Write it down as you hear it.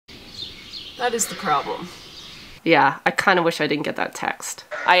That is the problem. Yeah, I kind of wish I didn't get that text.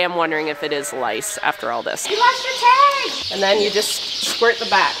 I am wondering if it is lice after all this. You lost your tag! And then you just squirt the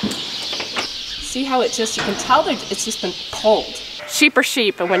back. See how it just, you can tell it's just been pulled. Sheep are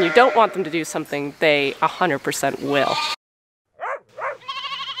sheep, and when you don't want them to do something, they 100% will.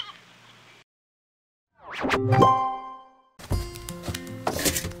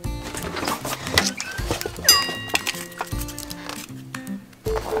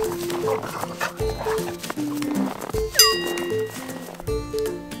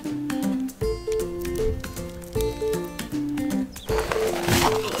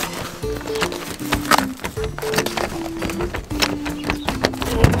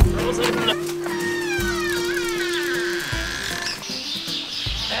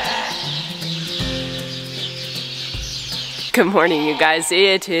 Good morning, you guys.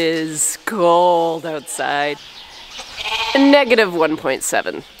 It is cold outside. Negative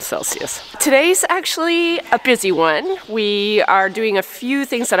 1.7 Celsius. Today's actually a busy one. We are doing a few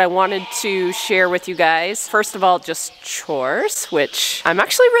things that I wanted to share with you guys. First of all, just chores, which I'm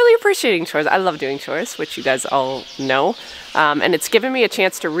actually really appreciating chores. I love doing chores, which you guys all know. And it's given me a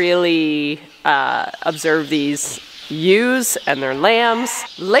chance to really observe these ewes and their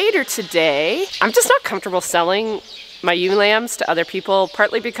lambs. Later today, I'm just not comfortable selling my ewe lambs to other people,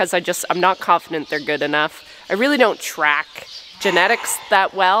 partly because I'm not confident they're good enough. I really don't track genetics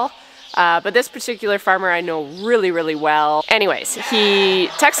that well, but this particular farmer I know really, really well. Anyways, he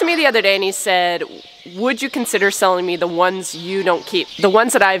texted me the other day and he said, would you consider selling me the ones you don't keep? The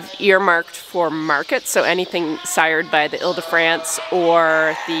ones that I've earmarked for market, so anything sired by the Ile-de-France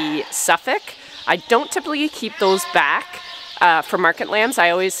or the Suffolk. I don't typically keep those back. For market lambs,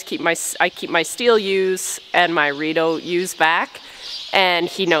 I always keep my steel ewes and my Rito ewes back, and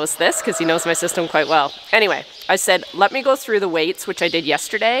he knows this because he knows my system quite well. Anyway, I said, let me go through the weights, which I did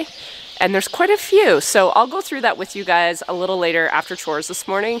yesterday, and there's quite a few, so I'll go through that with you guys a little later after chores this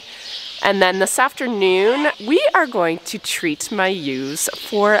morning. And then this afternoon, we are going to treat my ewes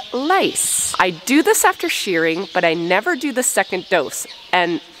for lice. I do this after shearing, but I never do the second dose,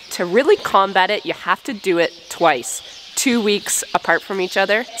 and to really combat it, you have to do it twice. 2 weeks apart from each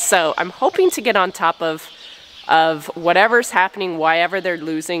other. So I'm hoping to get on top of whatever's happening, whenever they're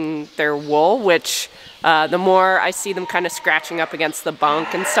losing their wool, which the more I see them kind of scratching up against the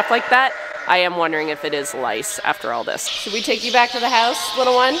bunk and stuff like that, I am wondering if it is lice after all this. Should we take you back to the house,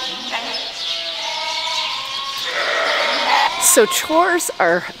 little one? So chores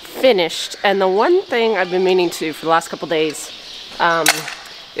are finished, and the one thing I've been meaning to do for the last couple days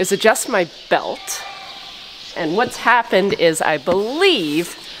is adjust my belt. And what's happened is I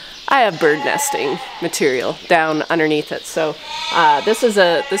believe I have bird nesting material down underneath it. So this is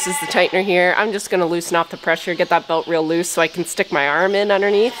the tightener here. I'm just going to loosen off the pressure, get that belt real loose so I can stick my arm in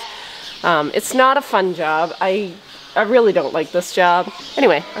underneath. It's not a fun job. I really don't like this job.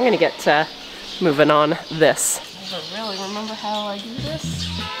 Anyway, I'm going to get moving on this. I don't really remember how I do this.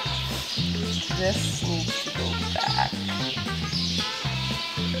 This needs to go back.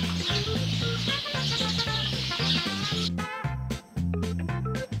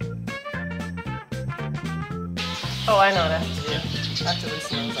 Oh, I know what I have to do. I have to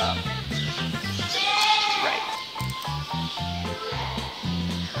loosen those off. Right.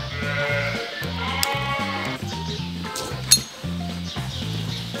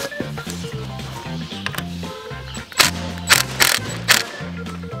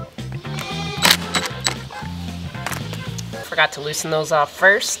 Forgot to loosen those off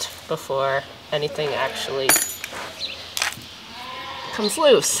first before anything actually comes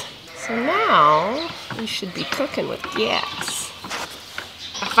loose. So now we should be cooking with gas.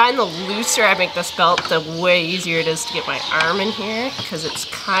 I find the looser I make this belt, the way easier it is to get my arm in here because it's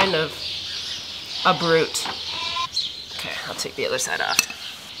kind of a brute. Okay, I'll take the other side off.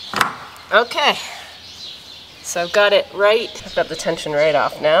 Okay, so I've got it right. I've got the tension right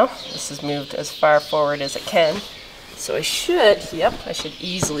off now. This is moved as far forward as it can. So I should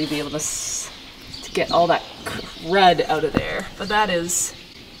easily be able to get all that crud out of there. But that is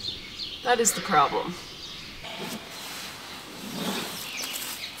the problem.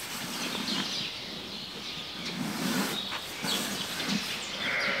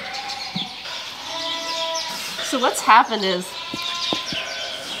 So what's happened is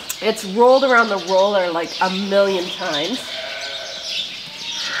it's rolled around the roller like a million times.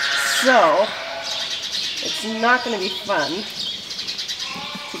 So it's not going to be fun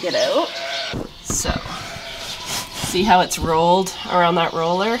to get out. So see how it's rolled around that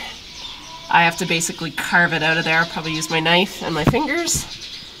roller? I have to basically carve it out of there. I'll probably use my knife and my fingers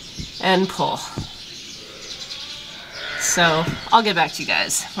and pull. So I'll get back to you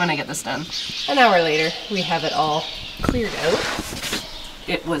guys when I get this done. An hour later, we have it all cleared out.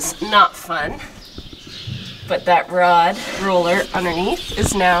 It was not fun, but that rod roller underneath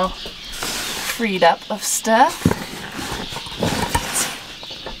is now freed up of stuff.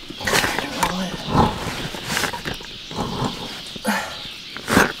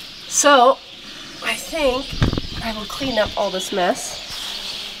 So I think I will clean up all this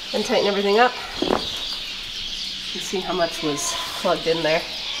mess and tighten everything up. You see how much was plugged in there.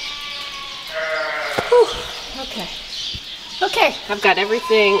 Whew. Okay. Okay, I've got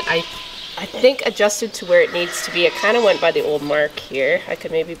everything I think adjusted to where it needs to be. It kind of went by the old mark here. I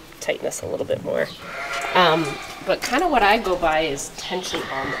could maybe tighten this a little bit more. But kind of what I go by is tension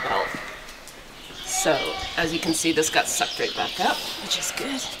on the belt. So as you can see, this got sucked right back up, which is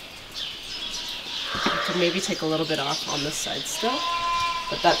good. I could maybe take a little bit off on this side still,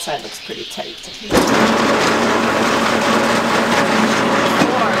 but that side looks pretty tight.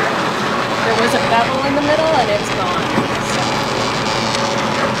 Or there was a bevel in the middle and it's gone.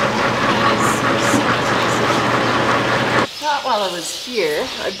 So thought while I was here,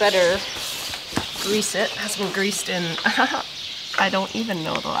 I better grease it. It has been greased in, I don't even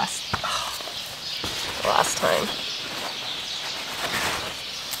know the last time.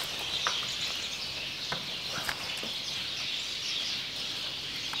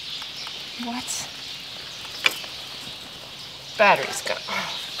 What? Battery's gone.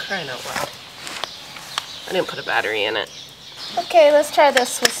 Oh, crying out loud. I didn't put a battery in it. Okay, let's try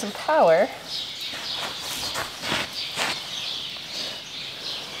this with some power.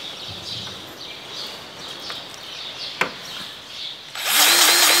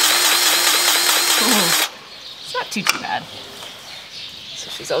 It's not too bad.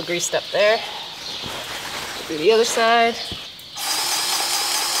 So she's all greased up there. Do the other side.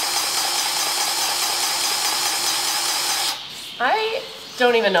 I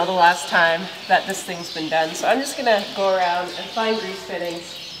don't even know the last time that this thing's been done, so I'm just gonna go around and find grease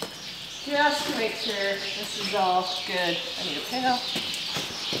fittings just to make sure this is all good. I need a pail.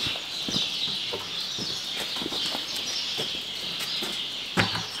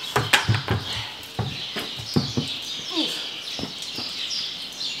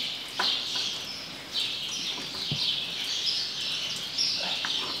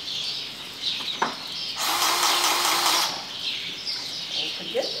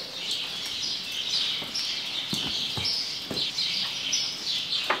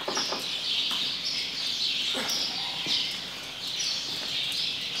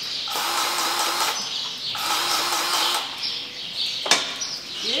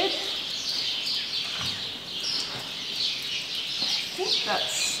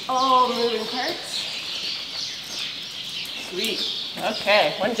 That's all moving parts. Sweet.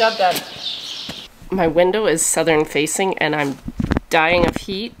 Okay, one job done. My window is southern facing and I'm dying of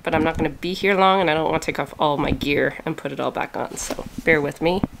heat, but I'm not going to be here long and I don't want to take off all my gear and put it all back on, so bear with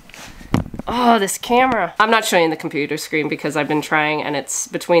me. Oh, this camera. I'm not showing the computer screen because I've been trying and it's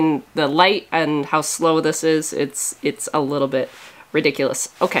between the light and how slow this is, it's a little bit ridiculous.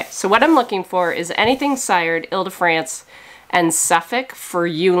 Okay, so what I'm looking for is anything sired, Ile-de-France, and Suffolk for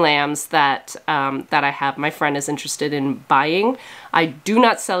ewe lambs that that I have. My friend is interested in buying. I do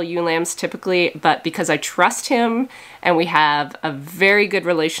not sell ewe lambs typically, but because I trust him and we have a very good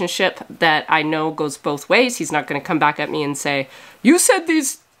relationship that I know goes both ways, he's not going to come back at me and say, "You said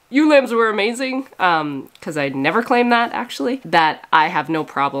these ewe lambs were amazing," because I never claim that actually. That I have no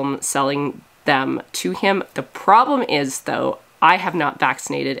problem selling them to him. The problem is though, I have not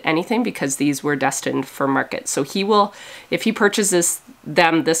vaccinated anything because these were destined for market. So he will, if he purchases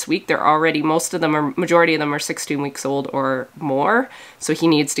them this week, they're already, majority of them are 16 weeks old or more. So he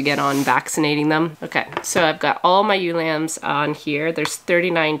needs to get on vaccinating them. Okay, so I've got all my ewe lambs on here. There's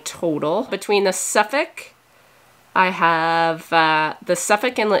 39 total. Between the Suffolk, I have the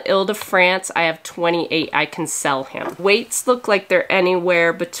Suffolk and the Ile-de-France, I have 28 I can sell him. Weights look like they're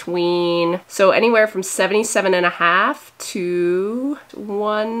anywhere between, so anywhere from 77.5 to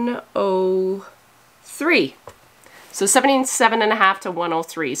 103. So 77.5 to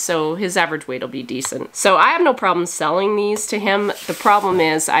 103, so his average weight will be decent. So I have no problem selling these to him. The problem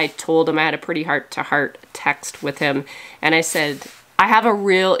is I told him, I had a pretty heart-to-heart text with him, and I said, I have a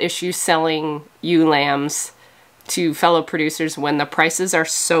real issue selling ewe lambs to fellow producers when the prices are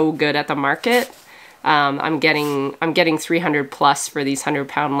so good at the market. I'm getting 300 plus for these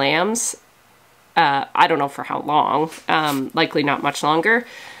 100-pound lambs. I don't know for how long, likely not much longer.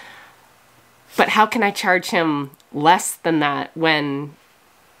 But how can I charge him less than that when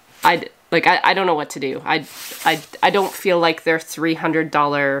I don't know what to do. I don't feel like they're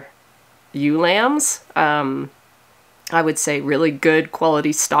 $300 ewe lambs. I would say really good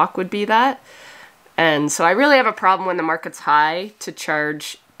quality stock would be that. And so I really have a problem when the market's high to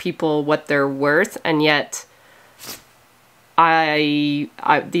charge people what they're worth, and yet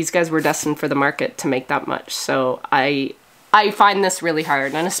these guys were destined for the market to make that much. So I find this really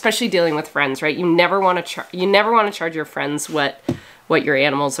hard, and especially dealing with friends, right? You never want to charge your friends what your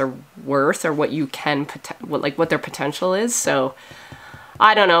animals are worth, or what you can what their potential is. So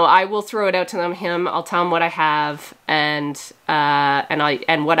I don't know. I will throw it out to him. I'll tell him what I have, and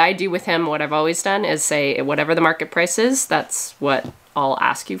what I do with him. What I've always done is say whatever the market price is, that's what I'll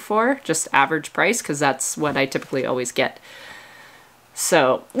ask you for, just average price, because that's what I typically always get.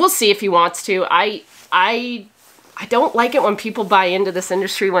 So we'll see if he wants to. I don't like it when people buy into this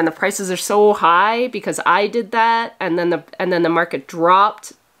industry when the prices are so high, because I did that, and then the market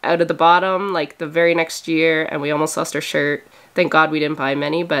dropped out of the bottom like the very next year, and we almost lost our shirt. Thank God we didn't buy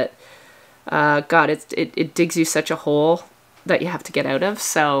many, but God, it digs you such a hole that you have to get out of.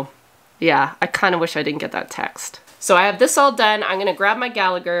 So yeah, I kind of wish I didn't get that text. So I have this all done. I'm gonna grab my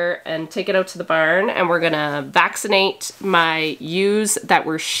Gallagher and take it out to the barn, and we're gonna vaccinate my ewes that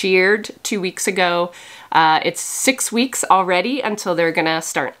were sheared 2 weeks ago. It's 6 weeks already until they're gonna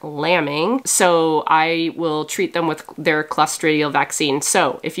start lambing. So I will treat them with their Clostridial vaccine.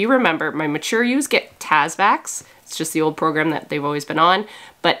 So if you remember, my mature ewes get TASVax. It's just the old program that they've always been on.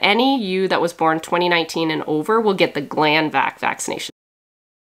 But any ewe that was born 2019 and over will get the GlandVac vaccination.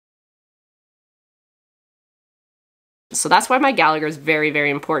 So that's why my Gallagher is very, very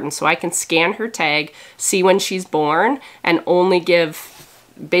important. So I can scan her tag, see when she's born, and only give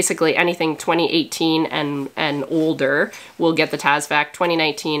basically anything 2018 and older will get the TASVac,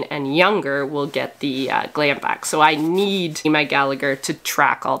 2019 and younger will get the GlandVac. So I need my Gallagher to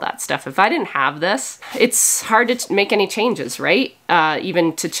track all that stuff. If I didn't have this, it's hard to make any changes, right?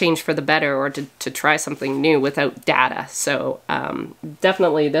 Even to change for the better, or to try something new without data. So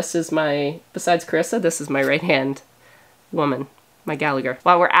definitely this is besides Carissa, this is my right-hand woman, my Gallagher.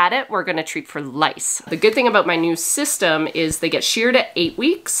 While we're at it, we're gonna treat for lice. The good thing about my new system is they get sheared at 8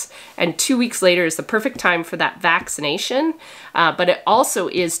 weeks, and 2 weeks later is the perfect time for that vaccination. But it also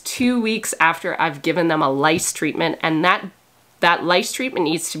is 2 weeks after I've given them a lice treatment, and that lice treatment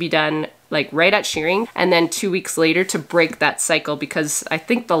needs to be done like right at shearing, and then 2 weeks later to break that cycle, because I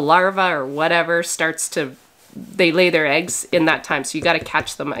think the larva or whatever they lay their eggs in that time. So you gotta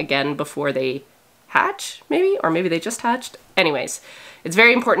catch them again before they hatch, maybe, or maybe they just hatched. Anyways, it's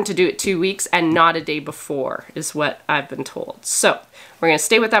very important to do it 2 weeks and not a day before, is what I've been told. So we're gonna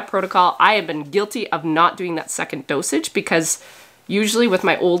stay with that protocol. I have been guilty of not doing that second dosage, because usually with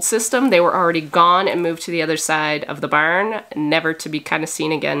my old system, they were already gone and moved to the other side of the barn, never to be kind of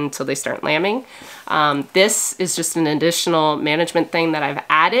seen again until they start lambing. This is just an additional management thing that I've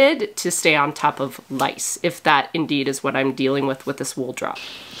added to stay on top of lice, if that indeed is what I'm dealing with this wool drop.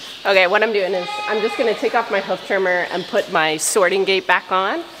 Okay, what I'm doing is I'm just gonna take off my hoof trimmer and put my sorting gate back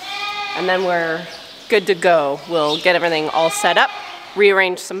on, and then we're good to go. We'll get everything all set up,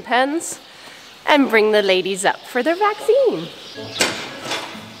 rearrange some pens, and bring the ladies up for their vaccine.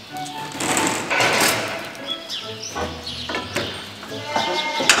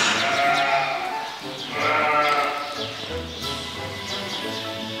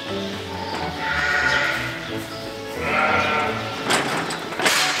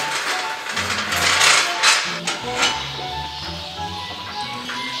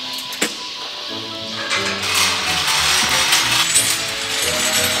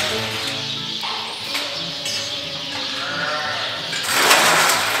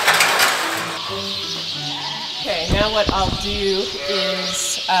 Now what I'll do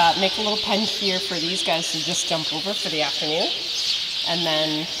is make a little pen here for these guys to just jump over for the afternoon. And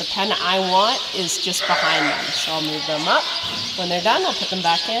then the pen I want is just behind them. So I'll move them up. When they're done, I'll put them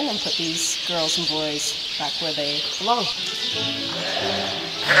back in and put these girls and boys back where they belong.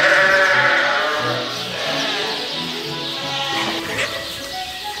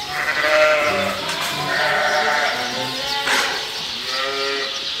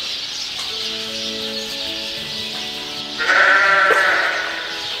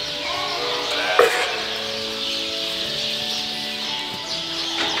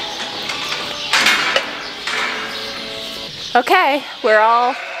 Okay, we're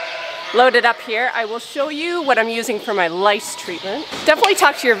all loaded up here. I will show you what I'm using for my lice treatment. Definitely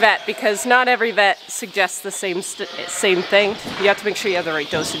talk to your vet, because not every vet suggests the same thing. You have to make sure you have the right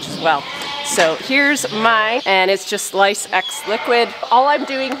dosage as well. So here's mine, and it's just Lice X liquid. All I'm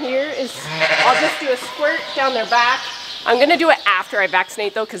doing here is I'll just do a squirt down their back. I'm gonna do it after I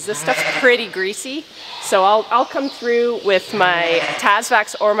vaccinate though, because this stuff's pretty greasy. So I'll come through with my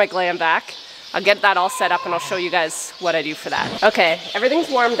TASVax or my GlandVac. I'll get that all set up and I'll show you guys what I do for that. Okay, everything's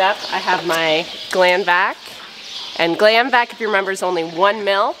warmed up. I have my gland vac. And gland vac, if you remember, is only 1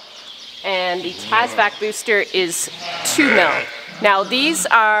 mil. And the TAS vac booster is 2 mil. Now these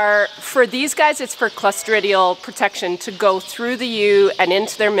are, for these guys, it's for Clostridial protection to go through the U and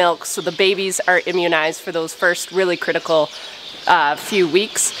into their milk so the babies are immunized for those first really critical few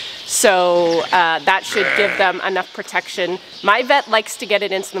weeks. So that should give them enough protection. My vet likes to get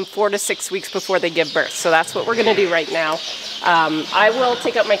it into them 4 to 6 weeks before they give birth. So that's what we're gonna do right now. I will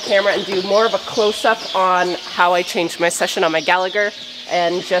take out my camera and do more of a close-up on how I changed my session on my Gallagher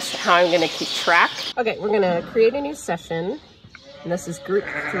and just how I'm gonna keep track. Okay, we're gonna create a new session. And this is group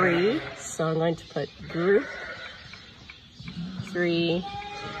 3, so I'm going to put group 3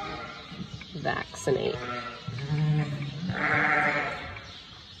 vaccinate.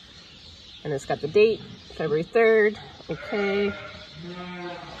 And it's got the date, February 3rd, okay.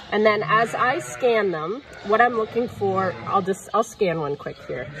 And then as I scan them, what I'm looking for, I'll scan one quick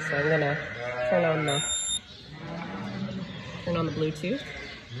here. So I'm gonna turn on the Bluetooth.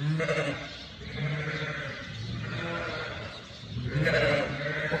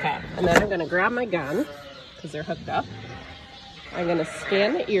 Okay, and then I'm gonna grab my gun, because they're hooked up. I'm gonna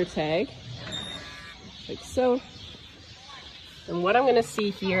scan the ear tag, like so. And what I'm gonna see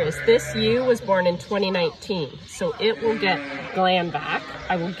here is this ewe was born in 2019, so it will get gland vac.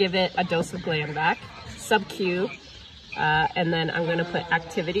 I will give it a dose of gland vac, sub-Q, and then I'm gonna put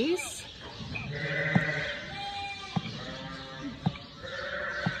activities.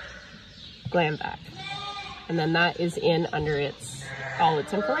 Gland vac. And then that is in under all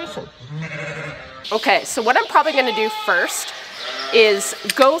its information. Okay, so what I'm probably gonna do first is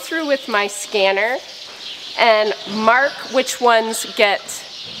go through with my scanner and mark which ones get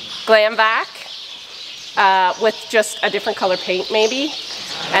gland vac with just a different color paint maybe,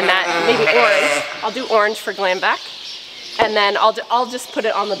 and that maybe orange. I'll do orange for gland vac. And then I'll just put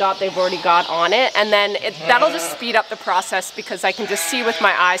it on the dot they've already got on it, and then that'll just speed up the process because I can just see with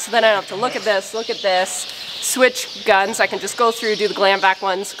my eyes, so then I don't have to look at this, switch guns. I can just go through, do the gland vac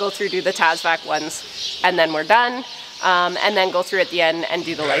ones, go through, do the TAS vac ones, and then we're done. And then go through at the end and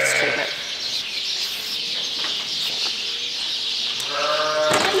do the lice treatment.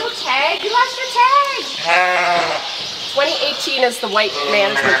 No tag, you lost your tag! 2018 is the white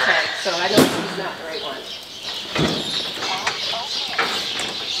management tag, so I know this is not the right one.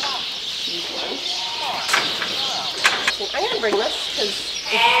 I'm gonna bring this because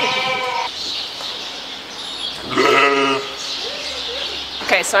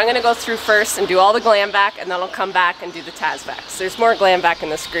okay, so I'm gonna go through first and do all the gland vac, and then I'll come back and do the TAS vac. So there's more gland vac in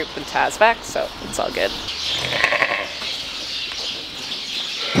this group than TAS vac, so it's all good.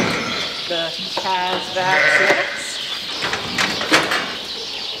 The TAS vac next.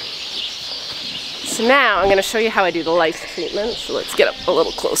 So now I'm going to show you how I do the lice treatment. So let's get up a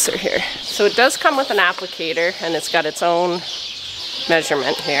little closer here. So it does come with an applicator, and it's got its own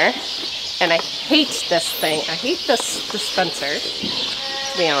measurement here. And I hate this thing. I hate this dispenser,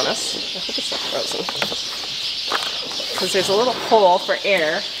 to be honest. I hope it's not frozen. Because there's a little hole for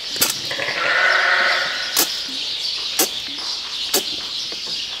air.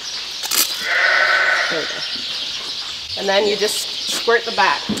 There we go. And then you just squirt the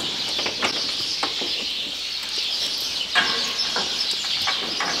back.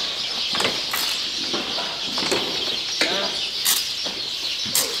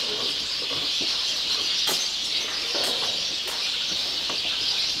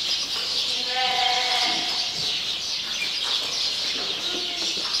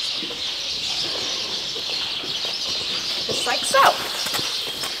 Just like so.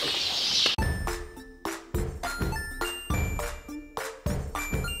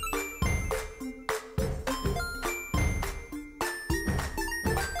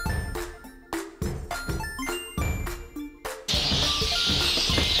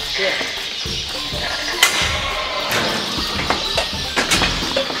 Good.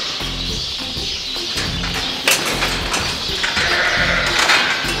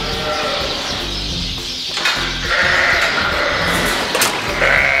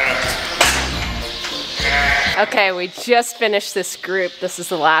 Okay, we just finished this group. This is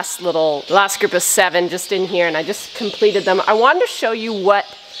the last group of 7 just in here, and I just completed them. I wanted to show you what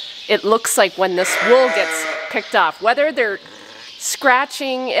it looks like when this wool gets picked off, whether they're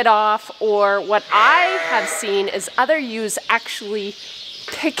scratching it off, or what I have seen is other ewes actually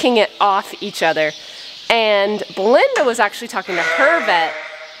picking it off each other. And Belinda was actually talking to her vet,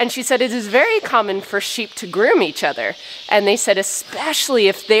 and she said it is very common for sheep to groom each other. And they said especially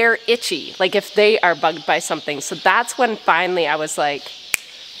if they're itchy, like if they are bugged by something. So that's when finally I was like,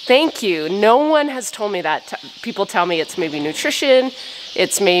 Thank you. No one has told me that. People tell me it's maybe nutrition,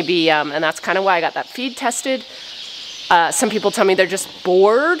 it's maybe, and that's kind of why I got that feed tested. Some people tell me they're just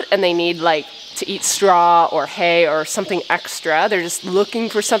bored and they need like to eat straw or hay or something extra. They're just looking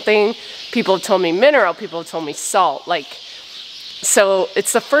for something. People have told me mineral, people have told me salt. So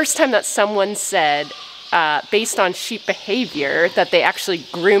it's the first time that someone said, based on sheep behavior, that they actually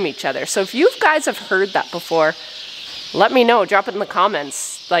groom each other. So if you guys have heard that before, let me know, drop it in the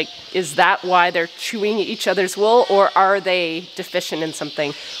comments. Like, is that why they're chewing each other's wool, or are they deficient in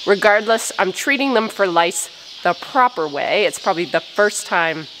something? Regardless, I'm treating them for lice the proper way. It's probably the first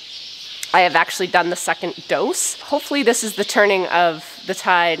time I have actually done the second dose. Hopefully this is the turning of the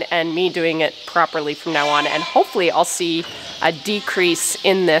tide and me doing it properly from now on, and hopefully I'll see a decrease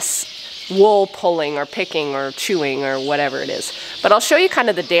in this wool pulling or picking or chewing or whatever it is. But I'll show you kind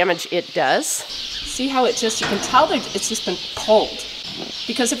of the damage it does. See how it just, you can tell that it's just been pulled.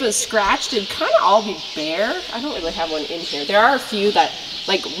 Because if it was scratched, it'd kind of all be bare. I don't really have one in here. There are a few that,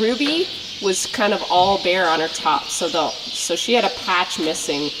 like Ruby was kind of all bare on her top. So she had a patch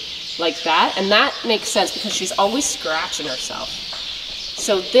missing like that. And that makes sense because she's always scratching herself.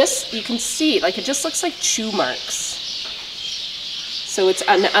 So this, you can see, like it just looks like chew marks. So it's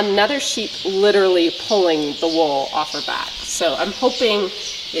another sheep literally pulling the wool off her back. So I'm hoping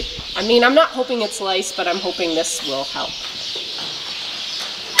I'm not hoping it's lice, but I'm hoping this will help.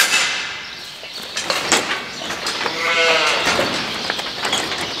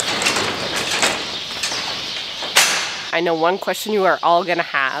 I know one question you are all gonna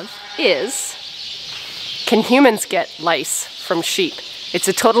have is, can humans get lice from sheep? It's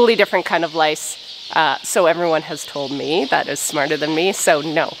a totally different kind of lice. So everyone has told me that is smarter than me. So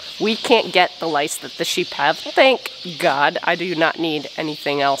no, we can't get the lice that the sheep have. Thank God. I do not need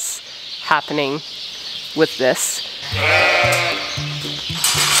anything else happening with this.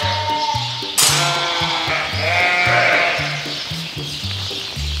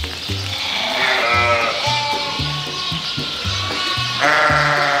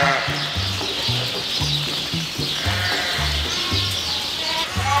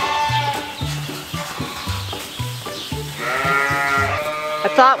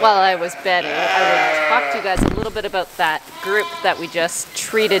 I thought while I was bedding, I would talk to you guys a little bit about that group that we just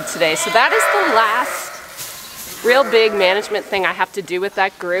treated today. So that is the last real big management thing I have to do with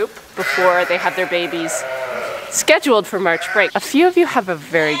that group before they have their babies scheduled for March break. A few of you have a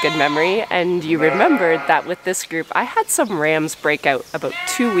very good memory, and you remembered that with this group, I had some rams break out about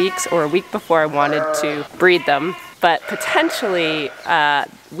 2 weeks or a week before I wanted to breed them. But potentially,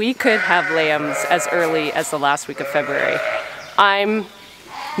 we could have lambs as early as the last week of February. I'm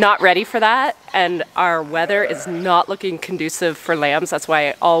not ready for that, and our weather is not looking conducive for lambs. That's why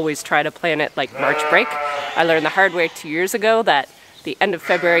I always try to plan it like March break. I learned the hard way 2 years ago that the end of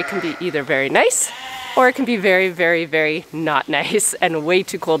February can be either very nice or it can be very, very, very not nice and way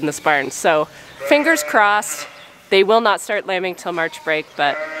too cold in this barn. So fingers crossed, they will not start lambing till March break,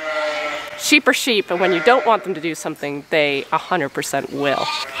 but sheep are sheep, and when you don't want them to do something, they 100% will.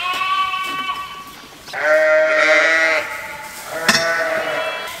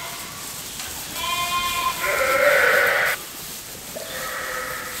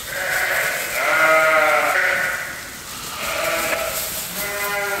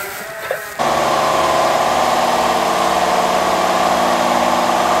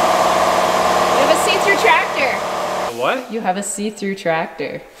 What? You have a see-through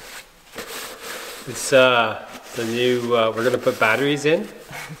tractor. It's the new, we're gonna put batteries in.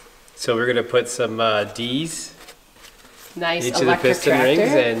 So we're gonna put some D's Nice in each of the piston rings,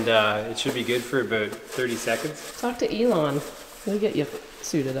 and it should be good for about 30 seconds. Talk to Elon. He'll get you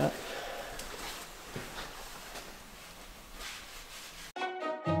suited up.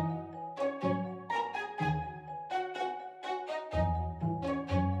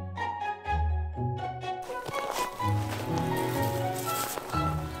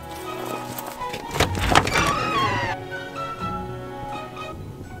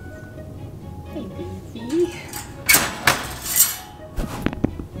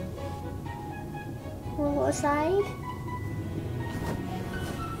 We'll go aside.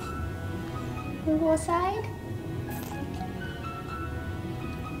 We'll go aside.